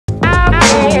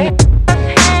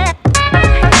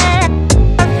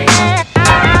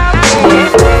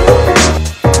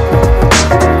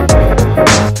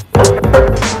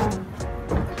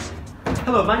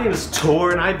My name is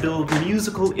Tor, and I build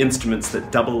musical instruments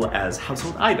that double as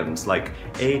household items, like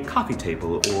a coffee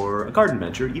table or a garden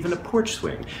bench or even a porch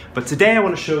swing. But today I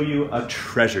want to show you a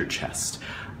treasure chest,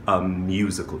 a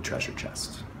musical treasure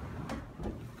chest.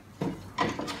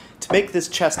 To make this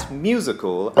chest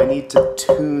musical, I need to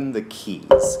tune the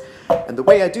keys. And the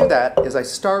way I do that is I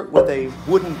start with a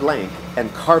wooden blank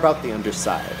and carve out the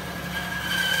underside.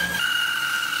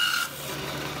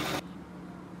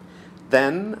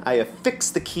 Then I affix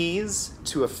the keys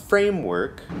to a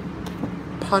framework,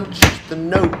 punch the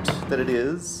note that it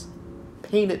is,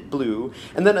 paint it blue,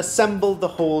 and then assemble the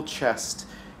whole chest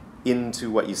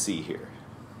into what you see here.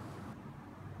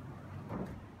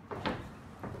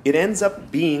 It ends up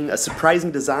being a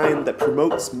surprising design that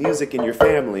promotes music in your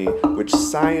family, which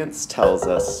science tells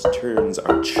us turns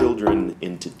our children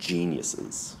into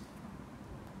geniuses.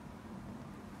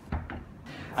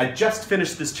 I just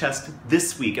finished this chest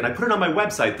this week and I put it on my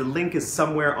website. The link is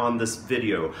somewhere on this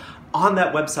video. On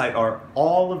that website are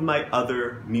all of my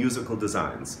other musical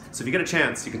designs. So if you get a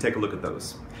chance, you can take a look at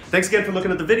those. Thanks again for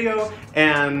looking at the video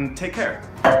and take care.